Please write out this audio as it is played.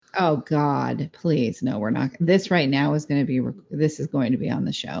Oh God, please. No, we're not. This right now is going to be, this is going to be on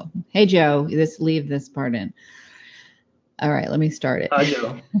the show. Hey, Joe, leave this part in. All right, let me start Hi,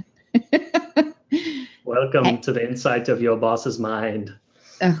 Joe. it. Welcome to the insight of your boss's mind.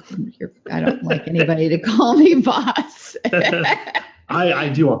 Oh, I don't like anybody to call me boss. I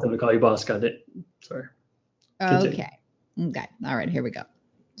do want them to call you boss. Got it. Sorry. Okay. All right, here we go.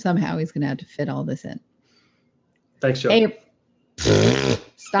 Somehow he's going to have to fit all this in. Thanks, Joe. Hey,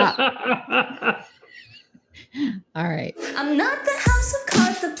 stop. All right. I'm not the house of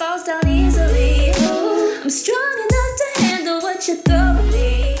cards that falls down easily. I'm strong enough to handle what you throw at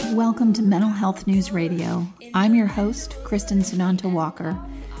me. Welcome to Mental Health News Radio. I'm your host, Kristen Sunanta Walker.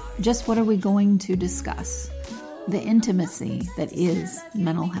 Just what are we going to discuss? The intimacy that is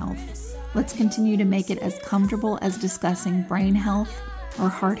mental health. Let's continue to make it as comfortable as discussing brain health or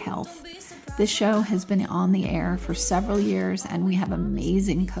heart health. This show has been on the air for several years, and we have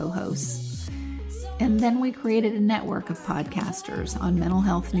amazing co-hosts. And then we created a network of podcasters on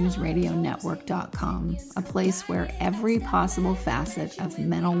mentalhealthnewsradionetwork.com, a place where every possible facet of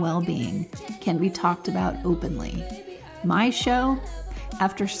mental well-being can be talked about openly. My show,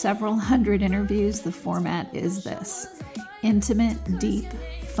 after several hundred interviews, the format is this: intimate, deep,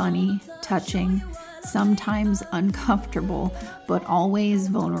 funny, touching, sometimes uncomfortable, but always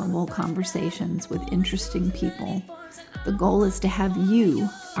vulnerable conversations with interesting people. The goal is to have you,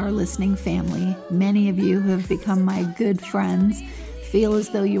 our listening family, many of you who have become my good friends, feel as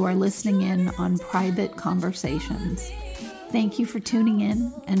though you are listening in on private conversations. Thank you for tuning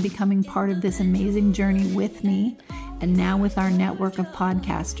in and becoming part of this amazing journey with me, and now with our network of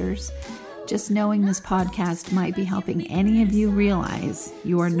podcasters. Just knowing this podcast might be helping any of you realize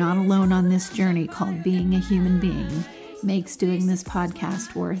you are not alone on this journey called being a human being makes doing this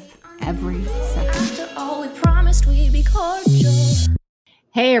podcast worth every second. After all we promised, we'd be cordial.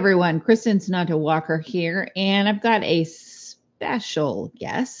 Hey everyone, Kristen Sunanta Walker here, and I've got a special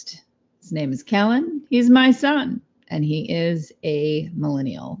guest. His name is Kellen. He's my son, and he is a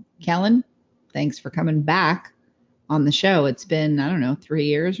millennial. Kellen, thanks for coming back on the show. It's been, 3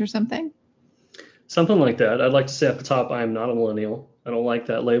 years or something. Something like that. I'd like to say at the top, I am not a millennial. I don't like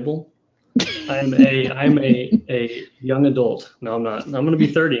that label. I'm a young adult. No, I'm not. I'm going to be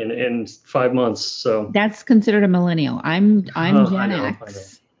 30 in 5 months. So that's considered a millennial. I'm Gen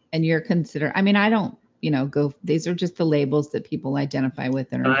X, and you're considered. I mean, I don't, go. These are just the labels that people identify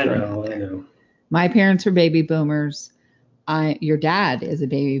with. And I know. My parents are baby boomers. Your dad is a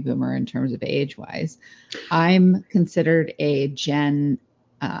baby boomer in terms of age wise. I'm considered a Gen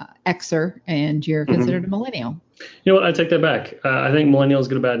Xer, and you're considered a millennial. You know what? I take that back. I think millennial is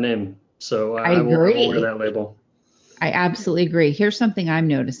a bad name. So I agree. Won't wear that label. I absolutely agree. Here's something I'm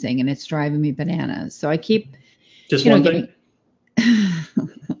noticing, and it's driving me bananas. So I keep just one thing.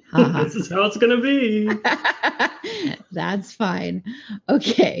 This is how it's going to be. That's fine.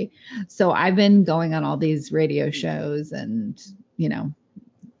 Okay. So I've been going on all these radio shows and,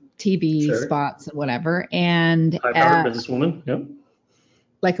 TV spots and whatever. And high-powered businesswoman. Yep.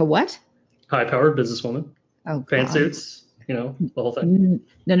 Like a what? High-powered businesswoman. Oh, pantsuits, the whole thing.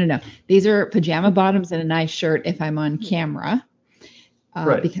 No. These are pajama bottoms and a nice shirt if I'm on camera,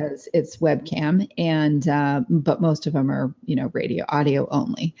 right. Because it's webcam, and but most of them are, radio, audio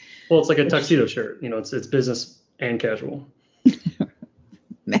only. Well, it's like a tuxedo shirt. It's business and casual.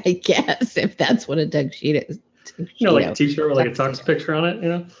 I guess if that's what a tuxedo is. Like a t-shirt with like a tux picture on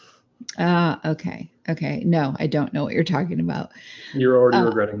it, Okay. No, I don't know what you're talking about. You're already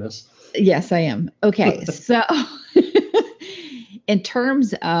regretting this. Yes, I am. Okay. So in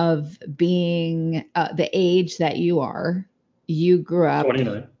terms of being the age that you are, you grew up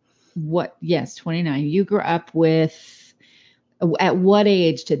 29. 29. You grew up with, at what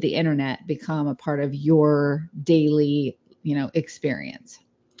age did the internet become a part of your daily, experience?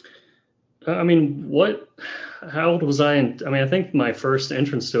 How old was I? I think my first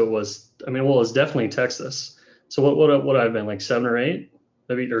entrance to it was, it was definitely Texas. So what would I have been, like 7 or 8?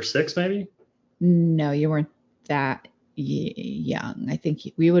 Maybe, or 6 maybe? No, you weren't that young. I think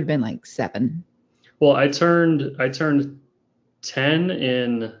we would have been like 7. Well, I turned 10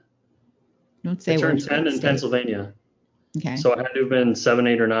 in. Don't say. I turned 10 in Pennsylvania. Okay. So I had to have been 7,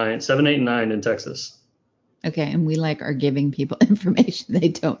 8, or 9. 7, 8, and 9 in Texas. Okay, and we are giving people information they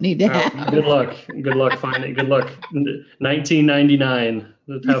don't need to have. Good luck finding. Good luck. 1999.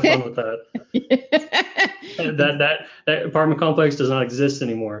 Have fun with that. that apartment complex does not exist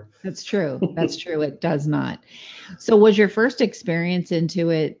anymore. That's true. It does not. So was your first experience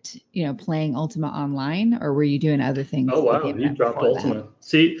into it, playing Ultima Online, or were you doing other things? Oh wow, you dropped Ultima.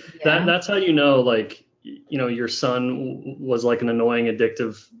 See, that's how like your son was like an annoying,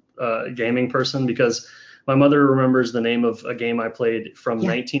 addictive gaming person, because my mother remembers the name of a game I played from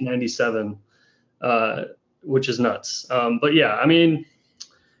 1997, which is nuts. But yeah, I mean,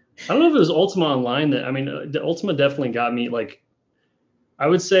 I don't know if it was Ultima Online the Ultima definitely got me. Like, I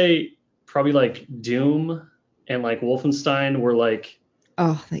would say probably like Doom and like Wolfenstein were like,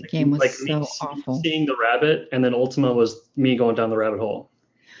 Oh, that game was like so awful. seeing the rabbit, and then Ultima was me going down the rabbit hole.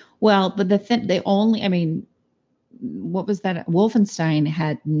 Well, but I mean, what was that? Wolfenstein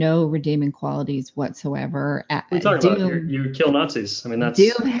had no redeeming qualities whatsoever. What are you talking about? Doom, You kill Nazis. I mean, that's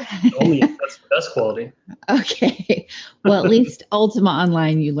Doom. that's the best quality. Okay. Well, at least Ultima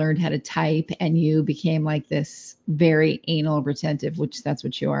Online, you learned how to type and you became like this very anal retentive, which that's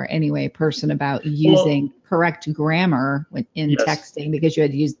what you are anyway, person about using correct grammar in Yes. texting, because you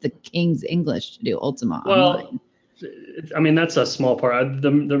had to use the King's English to do Ultima Well, Online. I mean, that's a small part.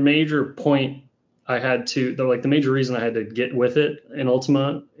 The major point I had to, the major reason I had to get with it in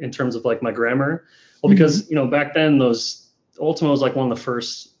Ultima in terms of like my grammar, well, because back then Ultima was like one of the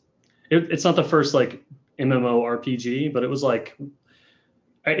first. It's not the first like MMORPG, but it was like,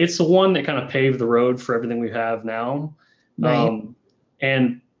 it's the one that kind of paved the road for everything we have now. Right.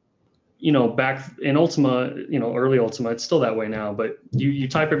 And back in Ultima, early Ultima, it's still that way now, but you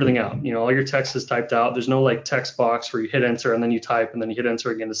type everything out. All your text is typed out. There's no like text box where you hit enter and then you type and then you hit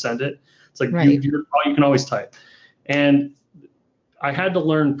enter again to send it. It's like you can always type. And I had to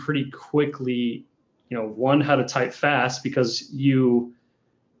learn pretty quickly, one, how to type fast, because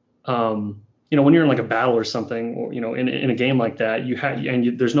when you're in like a battle or something, or in a game like that,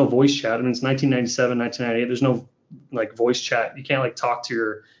 there's no voice chat. I mean, it's 1997, 1998. There's no like voice chat. You can't like talk to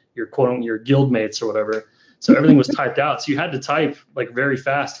your quote your guild mates or whatever. So everything was typed out. So you had to type like very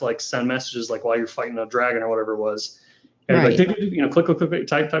fast to like send messages like while you're fighting a dragon or whatever it was. And Right. like click,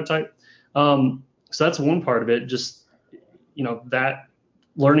 type. So that's one part of it. Just that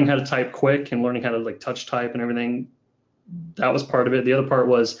learning how to type quick and learning how to like touch type and everything. That was part of it. The other part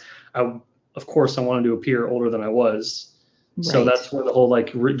was, of course, I wanted to appear older than I was. Right. So that's where the whole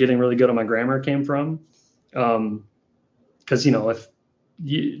like getting really good at my grammar came from. Because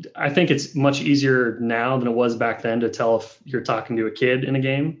I think it's much easier now than it was back then to tell if you're talking to a kid in a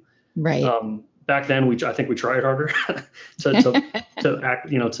game. Right. Back then, I think we tried harder to act,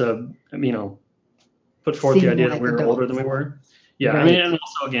 to put forth Seem the idea like that we were adults. older than we were. Yeah, Right. I mean, and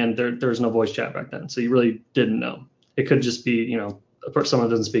also again, there was no voice chat back then, so you really didn't know. It could just be, someone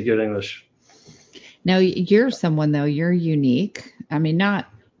that doesn't speak good English. Now you're someone though, you're unique. I mean,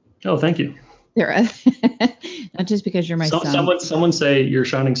 not Oh, thank you. there, not just because you're my son. Someone say you're a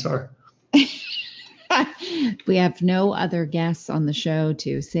shining star. We have no other guests on the show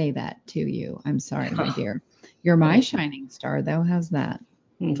to say that to you. I'm sorry, my dear. You're my shining star, though. How's that?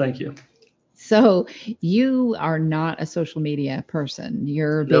 Thank you. So you are not a social media person.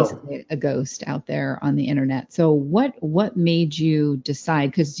 You're No. basically a ghost out there on the internet. So what made you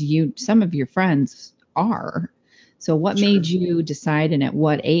decide? Because some of your friends are. So what Sure. made you decide, and at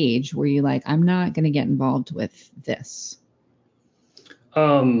what age were you like, I'm not going to get involved with this?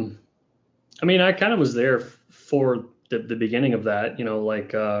 I mean, I kind of was there for the beginning of that,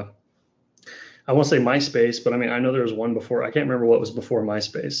 I won't say MySpace, but I mean, I know there was one before. I can't remember what was before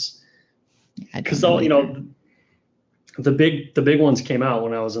MySpace. I don't Because know either. the big ones came out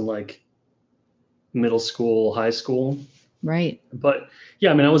when I was in like middle school, high school. Right. But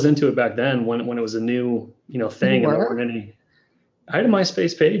yeah, I mean, I was into it back then when it was a new thing, You and there were? weren't any. I had a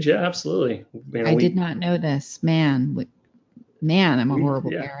MySpace page, yeah, absolutely. I did not know this. Man, I'm a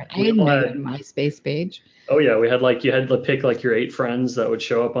horrible yeah, parent. I we didn't all know you had- had a MySpace page. Oh yeah, you had to pick like your 8 friends that would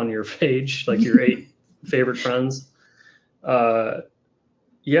show up on your page, like your 8 favorite friends.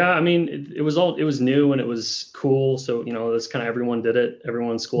 Yeah, I mean, it was new and it was cool, so that's kind of everyone did it.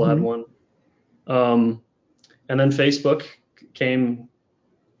 Everyone in school had one. And then Facebook came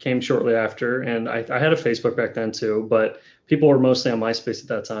shortly after, and I had a Facebook back then too, but people were mostly on MySpace at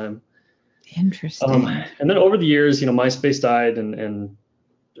that time. Interesting. And then over the years, MySpace died, and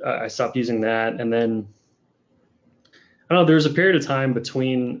I stopped using that. And then I don't know, there was a period of time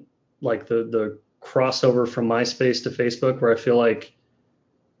between like the crossover from MySpace to Facebook where I feel like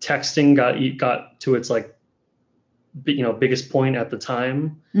texting got to its like biggest point at the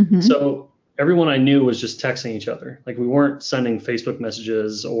time. Mhm. So everyone I knew was just texting each other. Like we weren't sending Facebook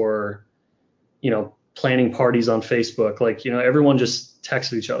messages or planning parties on Facebook. Like everyone just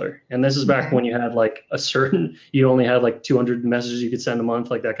texted each other. And this is back Okay. when you had like you only had like 200 messages you could send a month,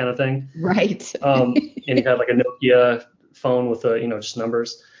 like that kind of thing. Right. And you had like a Nokia phone with just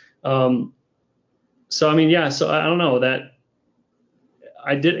numbers. So I mean, yeah. So I don't know that.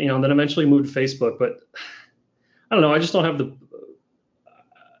 I did, then eventually moved to Facebook, but I don't know. I just don't have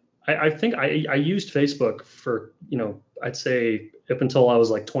I think I used Facebook for, I'd say up until I was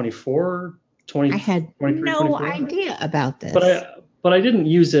like 24, 20, I had 23, no 24. idea about this. But I didn't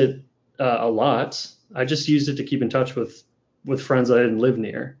use it a lot. I just used it to keep in touch with friends that I didn't live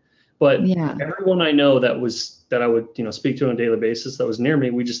near. But Yeah. everyone I know that I would, speak to on a daily basis that was near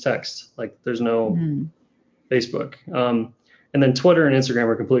me, we just text. Like there's no Facebook. And then Twitter and Instagram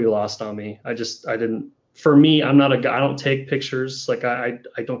are completely lost on me. I didn't, for me, I'm not a guy, I don't take pictures. Like I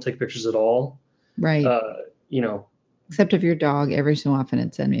don't take pictures at all. Right. Except of your dog, every so often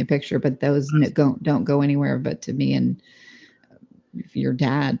it send me a picture, but those don't go anywhere but to me and your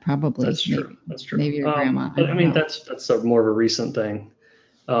dad, probably. That's true. That's true. Maybe your grandma. But I mean, that's more of a recent thing.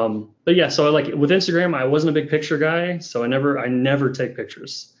 But yeah, so with Instagram, I wasn't a big picture guy, so I never take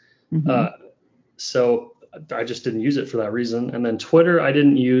pictures. So I just didn't use it for that reason. And then Twitter, I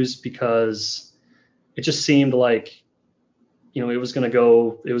didn't use because it just seemed like, it was going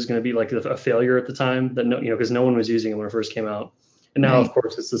to be like a failure at the time that because no one was using it when it first came out. And now, of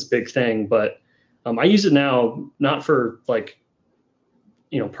course, it's this big thing, but I use it now, not for like,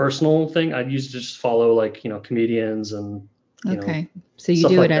 personal thing. I use it to just follow like, comedians and, okay. So you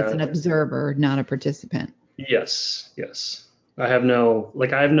do it like as an observer, not a participant. Yes. I have no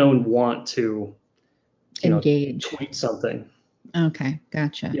want to engage, tweet something. Okay.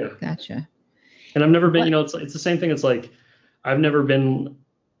 Gotcha. Yeah. Gotcha. And I've never been, it's the same thing. It's like, I've never been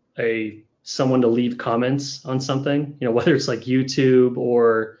someone to leave comments on something, whether it's like YouTube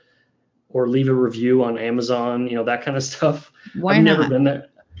or leave a review on Amazon, that kind of stuff. Why I've not? never been there.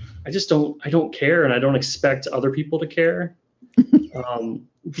 I don't care, and I don't expect other people to care.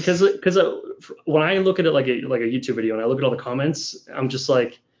 Because when I look at it like a YouTube video and I look at all the comments, I'm just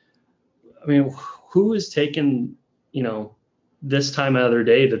like, I mean, who is taking, this time out of their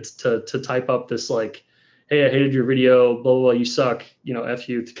day to type up this like, hey, I hated your video, blah, blah, blah, you suck, F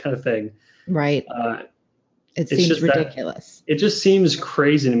you kind of thing. Right. It seems ridiculous. It just seems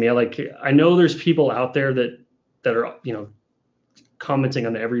crazy to me. Like, I know there's people out there that are, commenting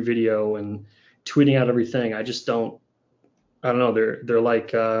on every video and tweeting out everything. I don't know. They're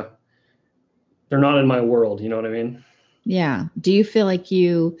like, they're not in my world. You know what I mean? Yeah. Do you feel like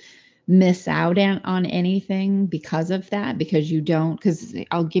you miss out on anything because of that? Because you don't, because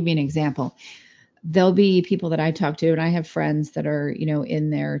I'll give you an example. There'll be people that I talk to, and I have friends that are, in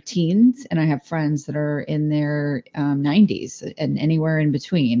their teens, and I have friends that are in their 90s and anywhere in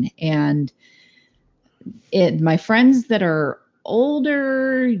between. And my friends that are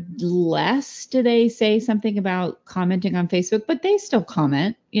older, less do they say something about commenting on Facebook, but they still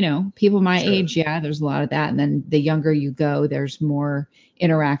comment. People my age, yeah, there's a lot of that. And then the younger you go, there's more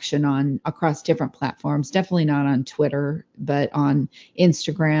interaction across different platforms. Definitely not on Twitter, but on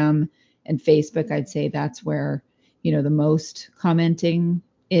Instagram and Facebook. I'd say that's where, the most commenting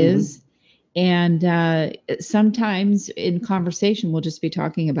is. And sometimes in conversation, we'll just be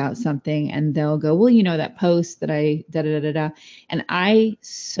talking about something and they'll go, well, that post that I da-da-da-da-da. And I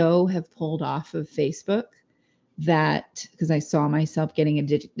so have pulled off of Facebook that because I saw myself getting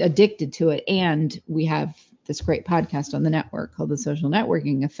addicted to it. And we have this great podcast on the network called The Social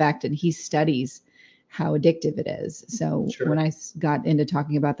Networking Effect, and he studies how addictive it is. So when I got into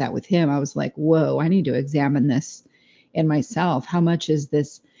talking about that with him, I was like, whoa, I need to examine this in myself. How much is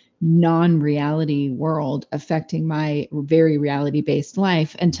this non-reality world affecting my very reality-based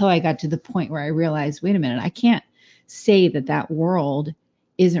life? Until I got to the point where I realized, wait a minute, I can't say that world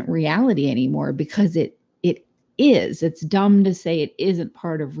isn't reality anymore, because it is. It's dumb to say it isn't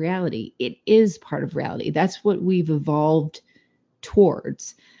part of reality. It is part of reality. That's what we've evolved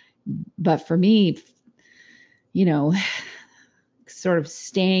towards. But for me, sort of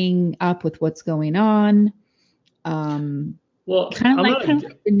staying up with what's going on, well, kind of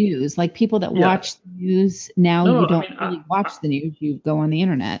like the news, like people that watch the news now. You don't really watch the news. You go on the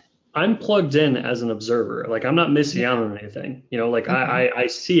internet. I'm plugged in as an observer. Like, I'm not missing out on anything. I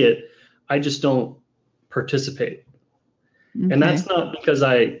see it. I just don't participate. Okay. And that's not because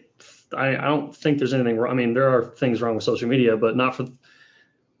I don't think there's anything wrong. I mean, there are things wrong with social media, but not for.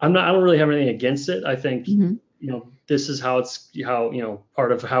 I don't really have anything against it. I think this is how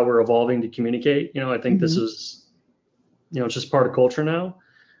part of how we're evolving to communicate. I think this is. It's just part of culture now.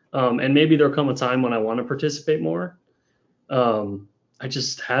 And maybe there'll come a time when I want to participate more. I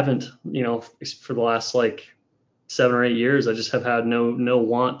just haven't, for the last 7 or 8 years, I just have had no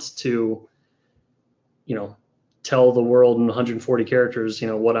want to, tell the world in 140 characters,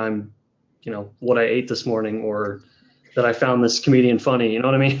 what I ate this morning, or that I found this comedian funny. You know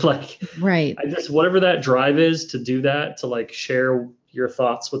what I mean? Right. I just, whatever that drive is to do that, to share, your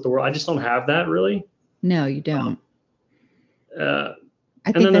thoughts with the world. I just don't have that really. No, you don't. Uh, I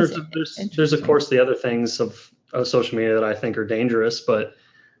and think then that's there's of interesting. course the other things of social media that I think are dangerous, but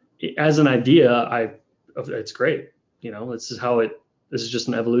as an idea, it's great. This is just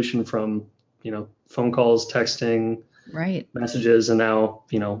an evolution from, phone calls, texting, Right. messages, and now,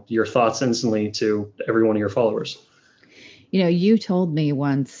 your thoughts instantly to every one of your followers. You told me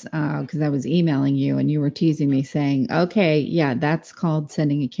once, because I was emailing you and you were teasing me saying, okay, yeah, that's called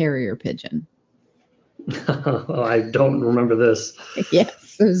sending a carrier pigeon. I don't remember this.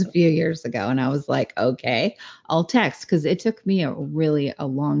 Yes, it was a few years ago. And I was like, okay, I'll text, because it took me a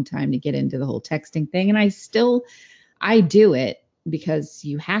long time to get into the whole texting thing. And I do it because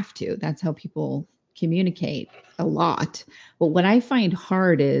you have to. That's how people communicate a lot. But what I find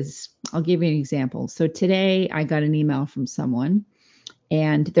hard is, I'll give you an example. So today I got an email from someone,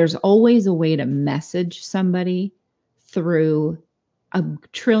 and there's always a way to message somebody through a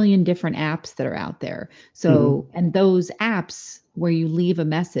trillion different apps that are out there. So, and those apps where you leave a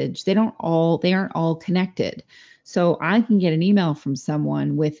message, they aren't all connected. So I can get an email from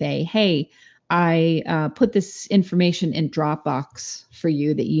someone with hey, I put this information in Dropbox for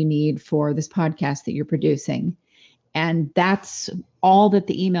you that you need for this podcast that you're producing. And that's all that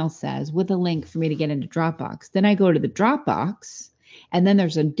the email says, with a link for me to get into Dropbox. Then I go to the Dropbox, and then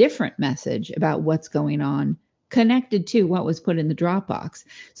there's a different message about what's going on connected to what was put in the Dropbox.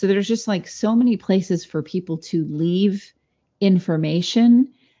 So there's just like so many places for people to leave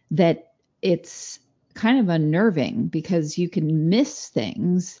information that it's kind of unnerving, because you can miss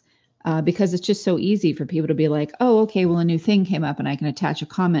things. Because it's just so easy for people to be like, oh, okay, well, a new thing came up and I can attach a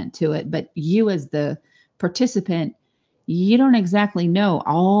comment to it. But you, as the participant, you don't exactly know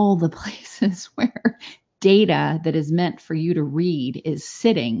all the places where data that is meant for you to read is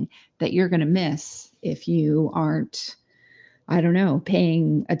sitting, that you're going to miss if you aren't, I don't know,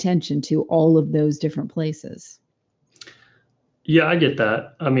 paying attention to all of those different places. Yeah, I get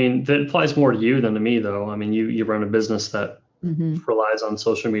that. I mean, that applies more to you than to me, though. I mean, you run a business that relies on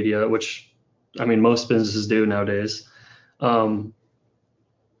social media, which, I mean, most businesses do nowadays.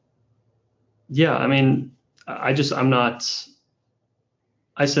 Yeah, I mean, I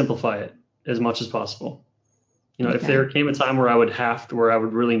simplify it as much as possible. If there came a time where I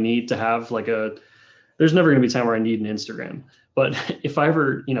would really need to have there's never going to be a time where I need an Instagram. But if I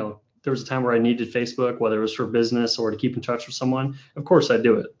ever, there was a time where I needed Facebook, whether it was for business or to keep in touch with someone, of course I'd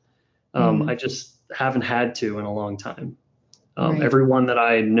do it. I just haven't had to in a long time. Right. Everyone that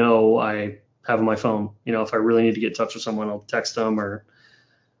I know, I have on my phone. If I really need to get in touch with someone, I'll text them or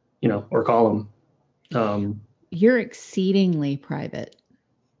call them. You're exceedingly private.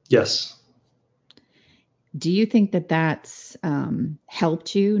 Yes. Do you think that that's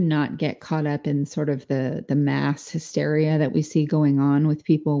helped you not get caught up in sort of the mass hysteria that we see going on with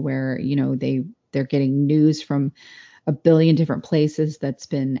people, where, they're getting news from a billion different places that's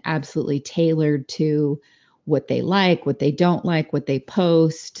been absolutely tailored to what they like, what they don't like, what they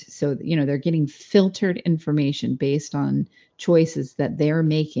post. So, they're getting filtered information based on choices that they're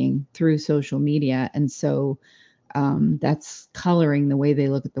making through social media. And so that's coloring the way they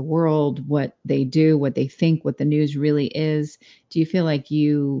look at the world, what they do, what they think, what the news really is. Do you feel like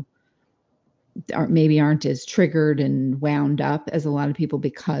you aren't as triggered and wound up as a lot of people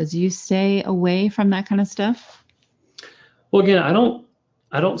because you stay away from that kind of stuff? Well, again, I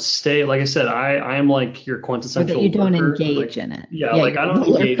don't stay, like I said, I am like your quintessential Or that you don't lurker. engage in it. Yeah, I don't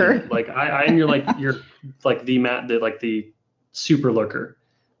engage in it. Like I am you're like the super lurker.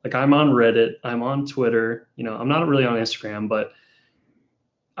 Like I'm on Reddit, I'm on Twitter, I'm not really on Instagram, but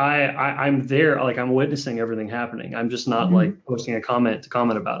I'm there, like I'm witnessing everything happening. I'm just not like posting a comment to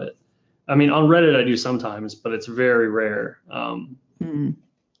comment about it. I mean, on Reddit I do sometimes, but it's very rare.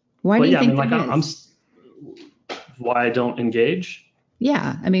 Why do you think like I'm why I don't engage?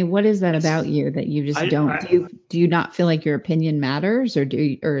 Yeah, I mean, what is that about you that you just don't? Do you not feel like your opinion matters, or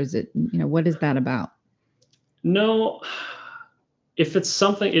is it, what is that about? No. If it's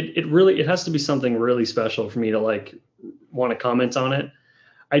something, it has to be something really special for me to like want to comment on it.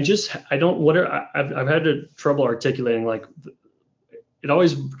 I've had trouble articulating, like, it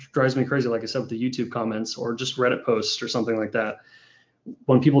always drives me crazy, like I said, with the YouTube comments or just Reddit posts or something like that.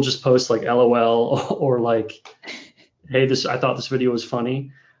 When people just post like LOL or like, hey, I thought this video was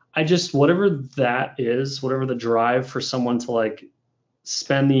funny. Whatever that is, whatever the drive for someone to like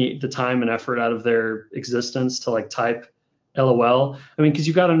spend the time and effort out of their existence to like type LOL. I mean, because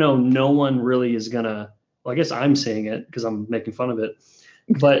you got to know, no one really is gonna. Well, I guess I'm saying it because I'm making fun of it,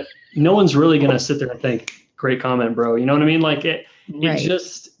 but no one's really gonna sit there and think, "Great comment, bro." You know what I mean? Like it. Right.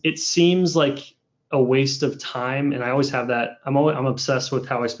 It seems like a waste of time. And I always have that. I'm obsessed with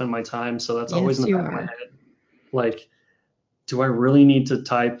how I spend my time. So that's always in Yes, the you back of my are. head. Like, do I really need to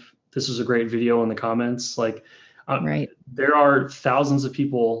type, this was a great video in the comments? Like, Right. there are thousands of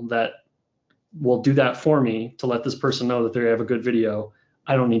people that will do that for me to let this person know that they have a good video.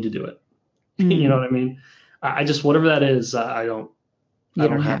 I don't need to do it. You know Mm, what I mean? I just, whatever that is, I you don't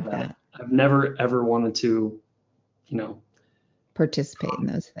don't have have that. that. I've never ever wanted to, you know, Participate in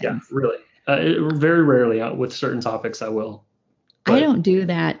those yeah, things. really. Very rarely with certain topics I will, I but don't do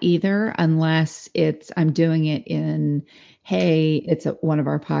that either unless I'm doing it in, hey, it's one of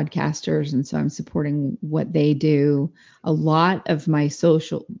our podcasters, and so I'm supporting what they do. A lot of my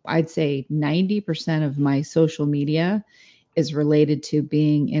I'd say 90% of my social media is related to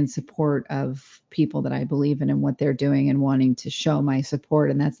being in support of people that I believe in and what they're doing and wanting to show my support,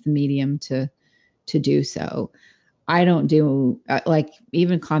 and that's the medium to do so. I don't do like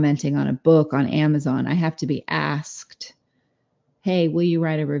even commenting on a book on Amazon. I have to be asked, hey, will you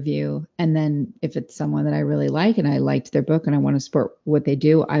write a review? And then if it's someone that I really like and I liked their book and I want to support what they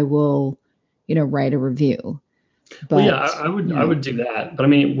do, I will, write a review. well, yeah, But, I would do that. But I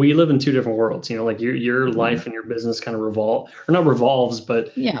mean, we live in two different worlds. Like your mhm. life and your business kind of or not revolves,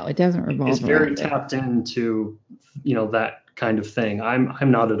 but Yeah, it doesn't is revolve very around it. tapped into, that kind of thing.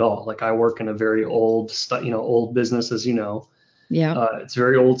 I'm not at all. Like, I work in a very old business, as you know. Yeah, It's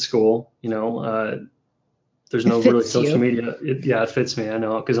very old school. There's it no really fits social you. media. It fits me. I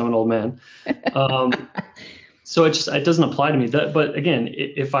know, because I'm an old man. Um, so it doesn't apply to me. But again,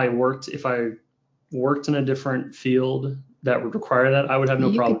 if I worked in a different field that would require that, I would have no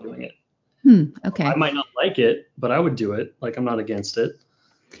You could, problem doing it. I okay. might not like it, but I would do it. Like, I'm not against it.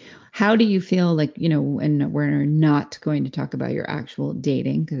 How do you feel like, and we're not going to talk about your actual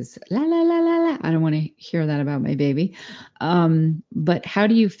dating because la la la la la. I don't want to hear that about my baby. But how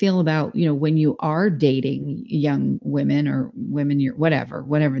do you feel about, when you are dating young women or women,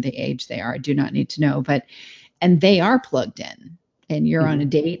 whatever the age they are, I do not need to know, and they are plugged in and you're on a Mhm.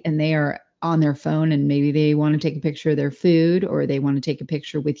 date and they are on their phone and maybe they want to take a picture of their food or they want to take a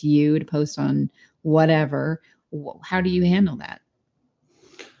picture with you to post on whatever. How do you handle that?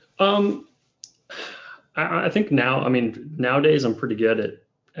 Um, I think now, I mean, nowadays I'm pretty good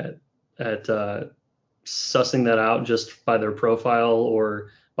at sussing that out just by their profile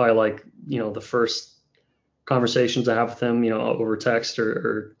or by, like, the first conversations I have with them, over text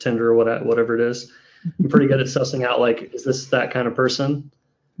or Tinder or whatever it is. I'm pretty good at sussing out, like, is this that kind of person?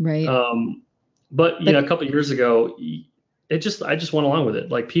 Right. Um, but But a couple of years ago, I just went along with it.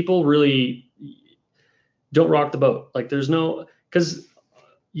 Like, people really don't rock the boat. Like, there's no, because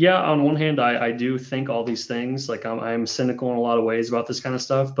yeah, on one hand, I do think all these things. Like, I'm cynical in a lot of ways about this kind of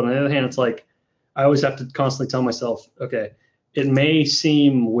stuff. But on the other hand, it's like I always have to constantly tell myself, okay, it may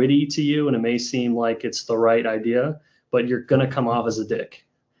seem witty to you and it may seem like it's the right idea, but you're gonna come off as a dick.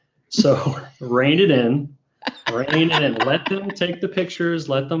 So rein it in. Let them take the pictures.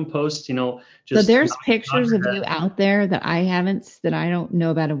 Let them post. so Just there's nod pictures your of head. you out there that I don't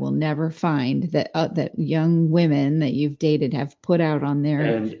know about and will never find that young women that you've dated have put out on their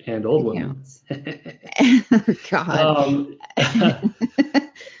And old women. accounts. God. um,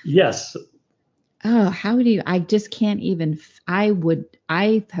 yes. Oh, how do you? I just can't even.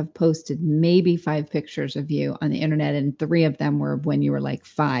 I have posted maybe 5 pictures of you on the internet, and 3 of them were when you were like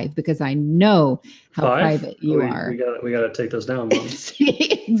 5, because I know how 5. private you We are. got to take those down, Mom.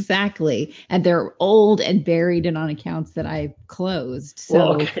 Exactly. And they're old and buried and on accounts that I've closed.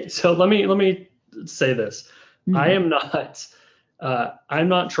 Well, So, okay. So let me say this. I mm, am not. I'm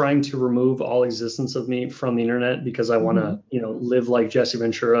not trying to remove all existence of me from the internet because I want to, mhm. live like Jesse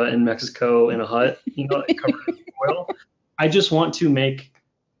Ventura in Mexico in a hut, covered in oil. I just want to make.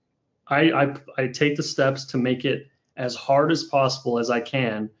 I take the steps to make it as hard as possible as I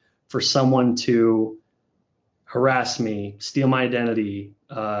can for someone to harass me, steal my identity,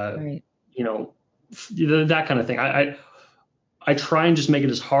 Right. you know, that kind of thing. I try and just make it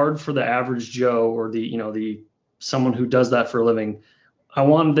as hard for the average Joe or the someone who does that for a living. I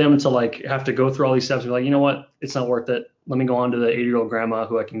want them to, like, have to go through all these steps and be like, you know what, it's not worth it. Let me go on to the 80-year-old grandma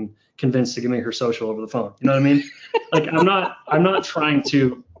who I can convince to give me her social over the phone. You know what I mean? Like, I'm not trying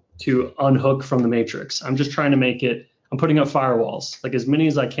to unhook from the matrix. I'm just trying to make it. I'm putting up firewalls, like, as many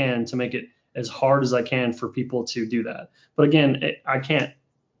as I can, to make it as hard as I can for people to do that. But again, I can't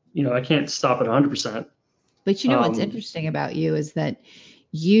stop at 100%. But what's Um, interesting about you is that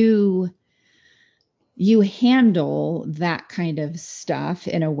you you handle that kind of stuff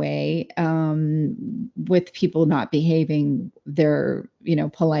in a way, with people not behaving their,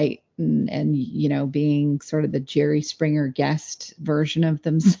 polite and being sort of the Jerry Springer guest version of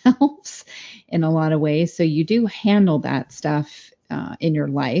themselves. yourselves in a lot of ways. So you do handle that stuff in your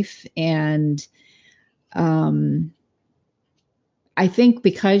life. And I think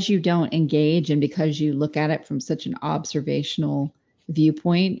because you don't engage and because you look at it from such an observational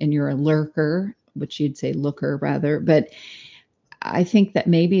viewpoint and you're a lurker, which you'd say looker rather, but I think that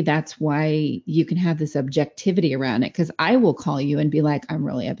maybe that's why you can have this objectivity around it. Because I will call you and be like, I'm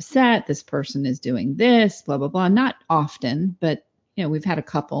really upset. This person is doing this, blah, blah, blah. Not often, but we've had a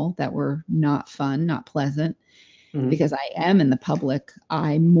couple that were not fun, not pleasant, because I am in the public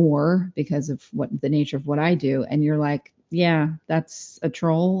eye more because of what the nature of what I do. And you're like, yeah, that's a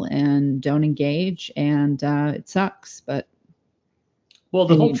troll and don't engage. And it sucks. But well,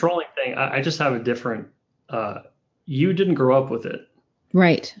 the whole trolling thing, I just have a different, you didn't grow up with it.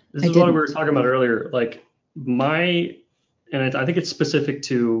 Right. This is what we were talking about earlier. Like I think it's specific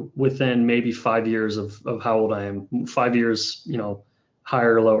to within maybe 5 years of how old I am, 5 years,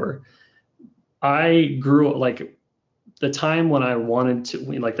 higher or lower. I grew up like the time when I wanted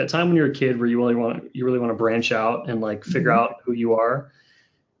to, like that time when you're a kid where you really want to branch out and like figure out who you are.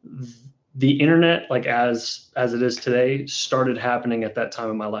 The internet, like as it is today, started happening at that time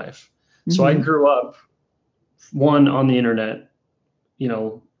in my life. So I grew up, one, on the internet,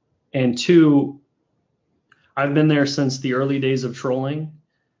 and two, I've been there since the early days of trolling.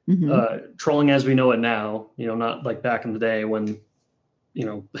 Trolling as we know it now, not like back in the day when,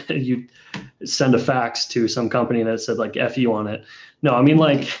 you send a fax to some company that said like F you on it. No, I mean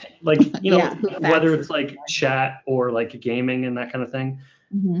like whether it's like chat or like gaming and that kind of thing.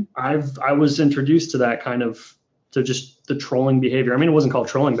 I was introduced to that kind of, to just the trolling behavior. I mean, it wasn't called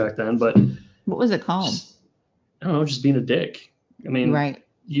trolling back then, but what was it called? I don't know, just being a dick. I mean, right.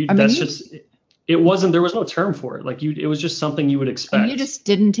 It wasn't, there was no term for it. Like it was just something you would expect. And you just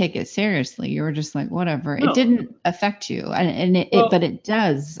didn't take it seriously. You were just like, whatever. No. It didn't affect you. But it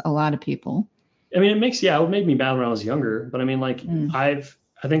does a lot of people. I mean, it made me mad when I was younger, but I mean, like I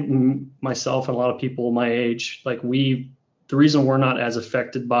think myself and a lot of people my age, like the reason we're not as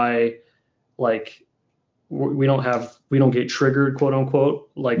affected by like, we don't get triggered, quote unquote,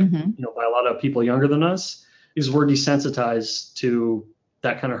 like, by a lot of people younger than us, is we're desensitized to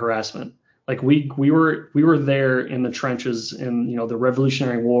that kind of harassment. Like we were there in the trenches in, the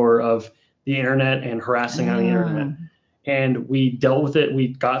Revolutionary War of the internet and harassing on the internet. And we dealt with it. We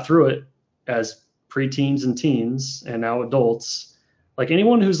got through it as preteens and teens and now adults. Like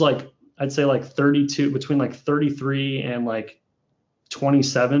anyone who's like, I'd say like 32, between like 33 and like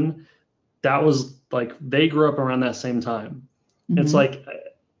 27, that was like, they grew up around that same time. It's like,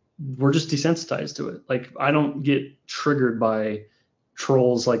 we're just desensitized to it. Like I don't get triggered by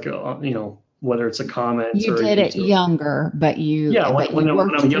trolls, like, whether it's a comment. You did it younger, but you. Yeah, when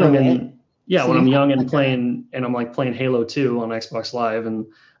I'm young and when I'm young and playing, and I'm like playing Halo 2 on Xbox Live, and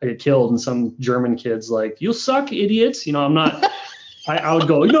I get killed, and some German kid's like, "You suck, idiots." I'm not. I would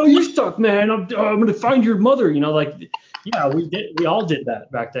go, you suck, man. I'm gonna find your mother. Yeah, we all did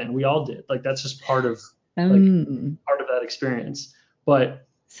that back then. We all did. Like that's just part of part of that experience. But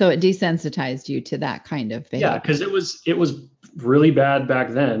so it desensitized you to that kind of behavior. Yeah, because it was really bad back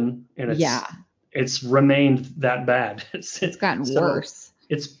then, and it's remained that bad. It's gotten worse.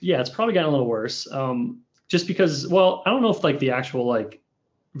 It's probably gotten a little worse. Just because, well, I don't know if like the actual like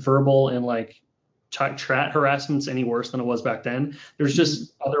verbal and like chat harassment's any worse than it was back then. There's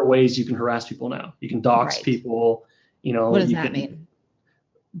just other ways you can harass people now. You can dox people. What does that mean?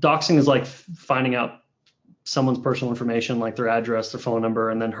 Doxing is like finding out someone's personal information, like their address, their phone number,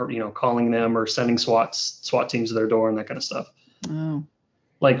 and then calling them or sending SWAT teams to their door and that kind of stuff. Oh,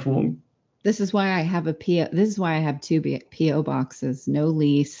 like this is why I have this is why I have 2 PO boxes, no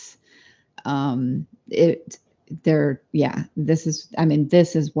lease. This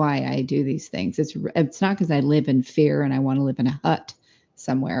is why I do these things. It's not because I live in fear and I want to live in a hut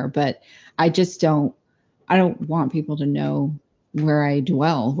somewhere, but I don't want people to know where I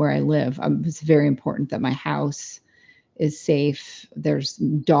dwell, where I live. It's very important that my house is safe. There's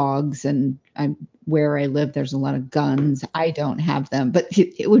dogs, and where I live, there's a lot of guns. I don't have them, but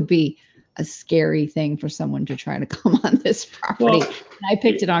it would be a scary thing for someone to try to come on this property. Well, and I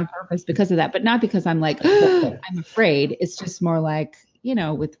picked it on purpose because of that, but not because I'm like, I'm afraid. It's just more like,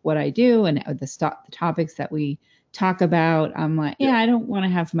 with what I do and the topics that we talk about, I'm like, I don't want to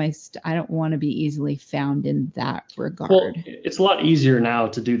have I don't want to be easily found in that regard. Well, it's a lot easier now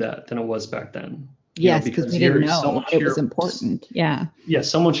to do that than it was back then. Yes, because we didn't know it was important. Yeah. Yeah,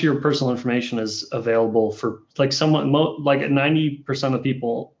 so much of your personal information is available for like someone, like 90% of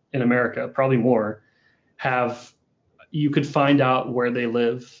people in America, probably more, you could find out where they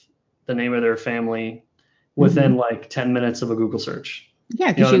live, the name of their family, within like 10 minutes of a Google search. Yeah,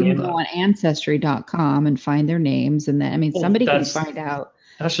 You know because what I you can mean? go on ancestry.com and find their names, and then I mean Well, somebody can find out.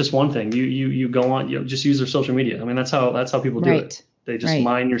 that's just one thing. You go on, just use their social media. I mean, that's how people do it. Right, They just right.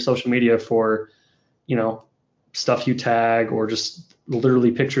 mine your social media for, you know, stuff you tag or just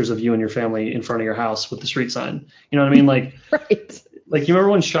literally pictures of you and your family in front of your house with the street sign. You know what I mean? Right. Like you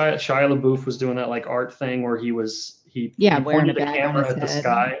remember when Shia LaBeouf was doing that like art thing where Yeah, he wearing a pointed the bag on camera his at the head.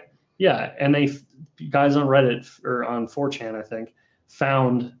 sky. Yeah, and guys on Reddit or on 4chan, I think,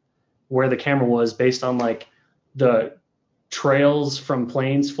 found where the camera was based on like the trails from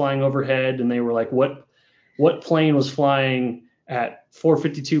planes flying overhead, and they were like, what plane was flying at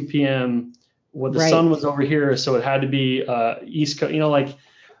 4:52 p.m. Well, the sun Right. was over here, so it had to be East Coast. You know, like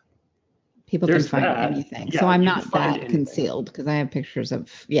People can there's find that. anything. So Yeah, I'm you can not find that anything. concealed because I have pictures of,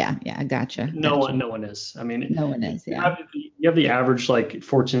 yeah, I gotcha. No one is. I mean, No one is, you yeah. have you have the average like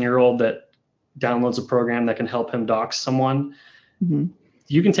 14-year-old that downloads a program that can help him dox someone. Hmm.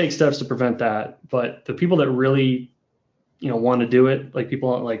 You can take steps to prevent that, but the people that really, want to do it, like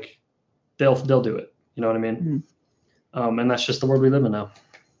people like they'll do it. You know what I mean? Hmm. And that's just the world we live in now.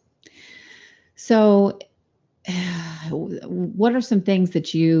 So what are some things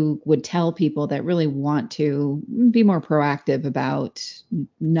that you would tell people that really want to be more proactive about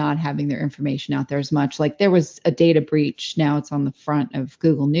not having their information out there as much? Like there was a data breach. Now it's on the front of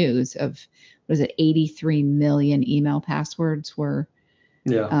Google News of, was it 83 million email passwords were,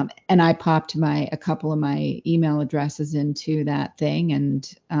 Yeah. and I popped a couple of my email addresses into that thing, and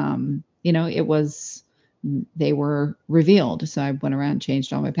it was, they were revealed. So I went around and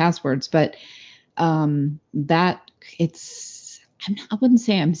changed all my passwords, but that I wouldn't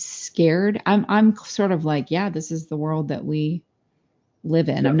say I'm scared. I'm sort of like, yeah, this is the world that we live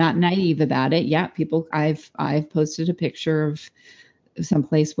in. Yeah. I'm not naive about it. Yeah, I've posted a picture of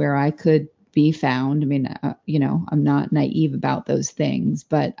someplace where I could be found. I mean, I'm not naive about those things,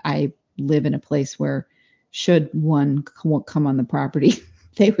 but I live in a place where should one come on the property,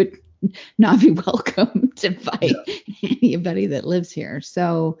 they would not be welcome to fight anybody that lives here.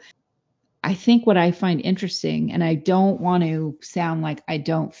 So I think what I find interesting, and I don't want to sound like I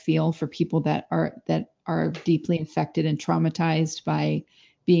don't feel for people that are deeply affected and traumatized by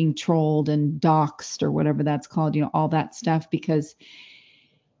being trolled and doxxed or whatever that's called, all that stuff, because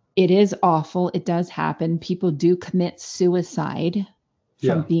it is awful. It does happen. People do commit suicide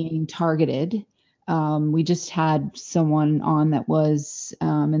from Yeah. being targeted. We just had someone on that was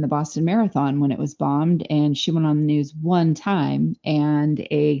in the Boston Marathon when it was bombed, and she went on the news one time, and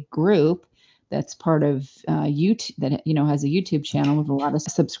a group that's part of YouTube that has a YouTube channel with a lot of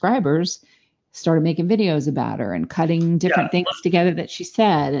subscribers started making videos about her and cutting different things together that she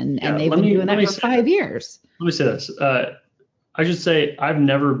said, and they've been doing that for 5 years. Let me say this. I should say I've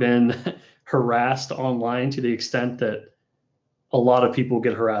never been harassed online to the extent that a lot of people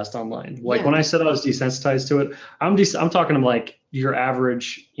get harassed online. Like when I said I was desensitized to it, I'm talking about like your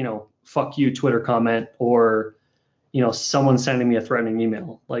average, fuck you Twitter comment or, someone sending me a threatening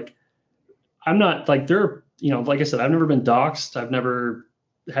email. Like I'm not like like I said, I've never been doxxed. I've never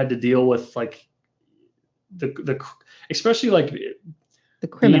had to deal with like the especially like the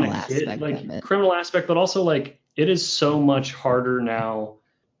criminal being a kid, aspect like of it. criminal aspect, but also like it is so much harder now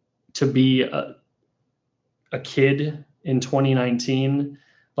to be a kid in 2019.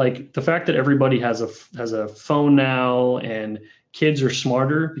 Like the fact that everybody has a phone now and kids are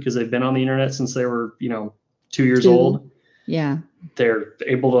smarter because they've been on the internet since they were 2 years old. Yeah. They're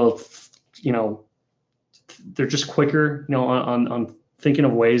able to they're just quicker on thinking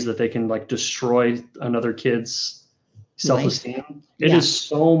of ways that they can like destroy another kid's self-esteem. It is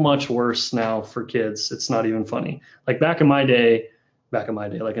so much worse now for kids. It's not even funny. Like back in my day, like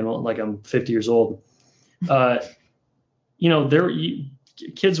I'm 50 years old.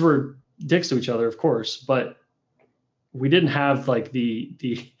 Kids were dicks to each other, of course, but we didn't have like the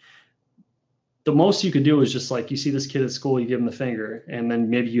most you could do is just like you see this kid at school, you give him the finger, and then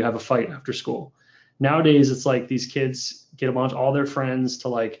maybe you have a fight after school. Nowadays, it's like these kids get all their friends to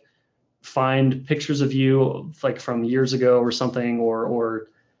like find pictures of you like from years ago or something, or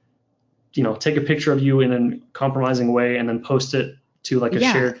take a picture of you in a compromising way and then post it to like a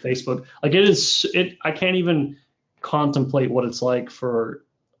shared Facebook. Like I can't even contemplate what it's like for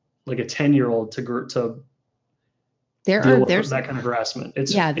like a 10-year-old to deal with that kind of harassment.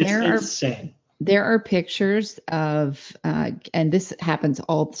 It's insane. There are pictures of, and this happens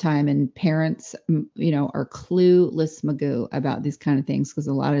all the time, and parents, are clueless magoo about these kind of things because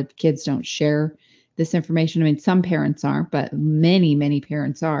a lot of kids don't share this information. I mean, some parents aren't, but many, many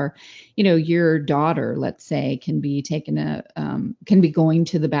parents are. Your daughter, let's say, can be going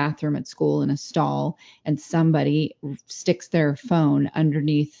to the bathroom at school in a stall, and somebody sticks their phone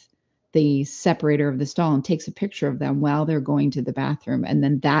underneath the separator of the stall and takes a picture of them while they're going to the bathroom. And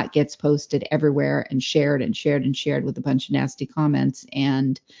then that gets posted everywhere and shared and shared and shared with a bunch of nasty comments.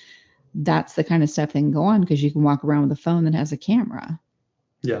 And that's the kind of stuff that can go on because you can walk around with a phone that has a camera.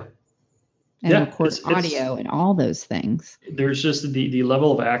 Yeah. And record audio and all those things. There's just the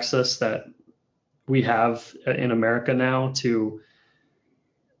level of access that we have in America now to,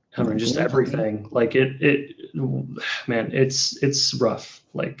 I mean, just everything. Like man, it's rough.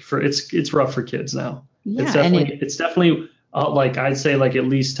 Like it's rough for kids now. Yeah, it's definitely like I'd say like at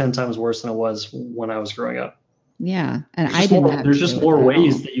least 10 times worse than it was when I was growing up. Yeah, and I didn't. There's just more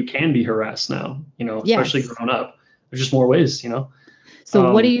ways that you can be harassed now. Especially growing up. There's just more ways.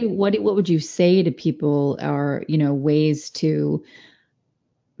 So what would you say to people are ways to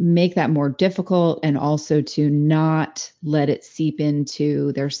make that more difficult, and also to not let it seep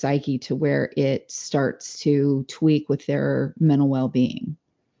into their psyche to where it starts to tweak with their mental well-being?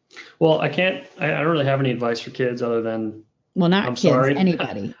 Well, I don't really have any advice for kids other than, not I'm kids, sorry.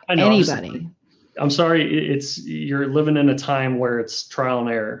 anybody. I know, anybody. I'm sorry. You're living in a time where it's trial and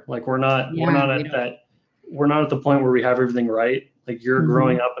error. Like we're not at the point where we have everything right. Like you're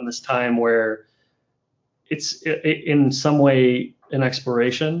growing up in this time where it's in some way an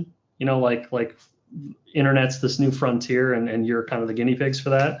exploration, like internet's this new frontier, and you're kind of the guinea pigs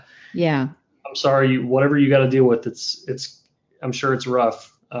for that. Yeah. I'm sorry, whatever you got to deal with, I'm sure it's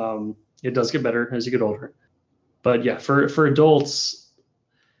rough. It does get better as you get older, but yeah, for adults,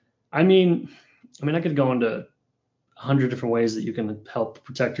 I mean, I could go into 100 different ways that you can help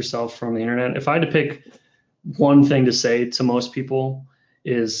protect yourself from the internet. If I had to pick one thing to say to most people,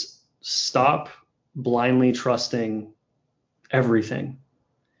 is stop blindly trusting everything.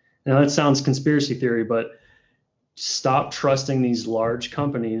 Now that sounds conspiracy theory, but stop trusting these large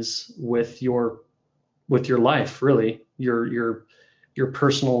companies with your life, really, your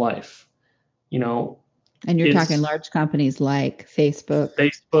personal life. And you're talking large companies like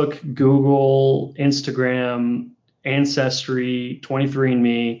Facebook, Google, Instagram, Ancestry,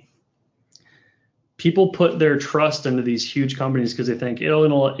 23andMe. People put their trust into these huge companies because they think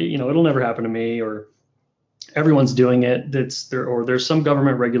it'll never happen to me, or everyone's doing it. Or there's some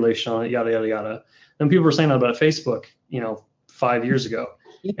government regulation on it, yada yada yada. Then people were saying that about Facebook, 5 years ago,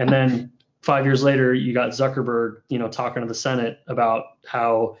 and then 5 years later, you got Zuckerberg, talking to the Senate about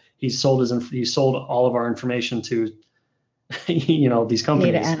how he sold all of our information to, these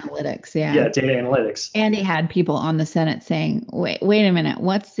companies. Data analytics, yeah. Yeah, data analytics. And he had people on the Senate saying, "Wait a minute,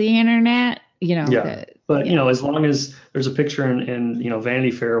 what's the internet?" As long as there's a picture in Vanity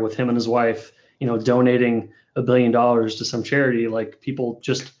Fair with him and his wife, donating $1 billion to some charity, like people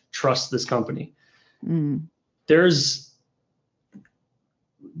just trust this company. Mm. There's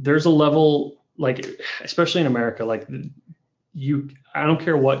a level, like, especially in America, like I don't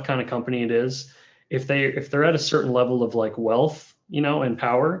care what kind of company it is. If they're at a certain level of like wealth, and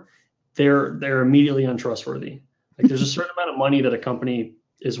power, they're immediately untrustworthy. Like there's a certain amount of money that a company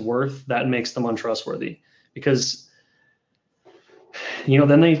is worth that makes them untrustworthy, because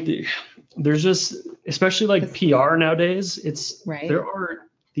then there's just, especially like PR nowadays, it's right. There are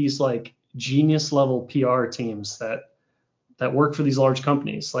these like genius level PR teams that work for these large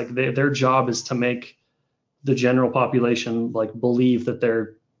companies. Like their job is to make the general population like believe that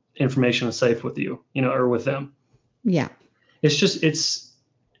their information is safe with you, or with them. Yeah.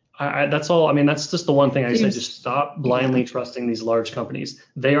 That's all. I mean, that's just the one thing I say. Just stop blindly trusting these large companies.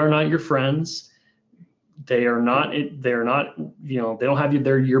 They are not your friends. They are not. They're not. They don't have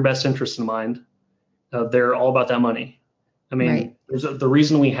your best interest in mind. They're all about that money. I mean, right. The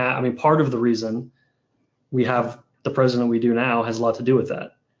reason we have. I mean, part of the reason we have the president we do now has a lot to do with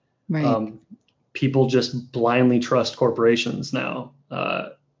that. Right. People just blindly trust corporations now,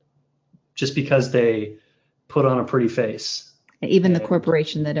 just because they put on a pretty face. Even the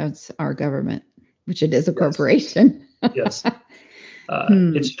corporation that owns our government, which it is a corporation. Yes.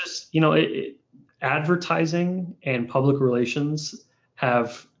 It's just, advertising and public relations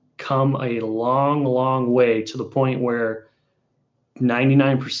have come a long, long way, to the point where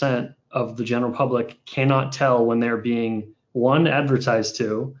 99% of the general public cannot tell when they're being, one, advertised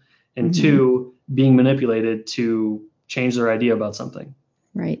to, and two, being manipulated to change their idea about something.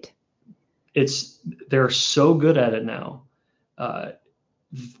 Right. They're so good at it now.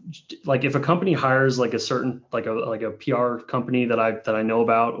 Like if a company hires like a certain, like a PR company that I know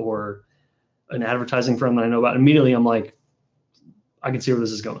about, or an advertising firm that I know about, immediately I'm like, I can see where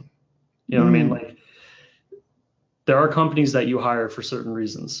this is going. You know what I mean? Like there are companies that you hire for certain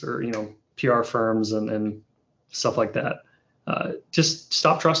reasons, or, PR firms and stuff like that. Just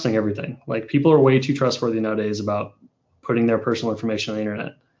stop trusting everything. Like, people are way too trustworthy nowadays about putting their personal information on the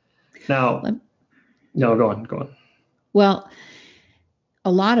internet. Now, no, go on. Well,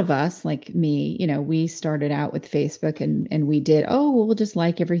 a lot of us, like me, we started out with Facebook and we did, we'll just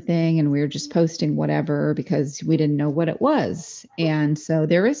like everything. And we were just posting whatever because we didn't know what it was. And so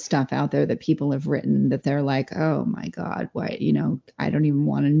there is stuff out there that people have written that they're like, oh my God, why, I don't even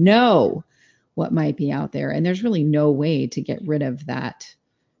want to know what might be out there. And there's really no way to get rid of that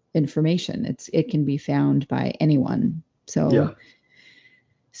information. It can be found by anyone. So Yeah.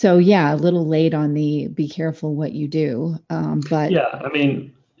 So yeah, a little late on the be careful what you do. But Yeah, I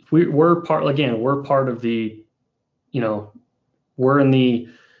mean, we're part of the, we're in the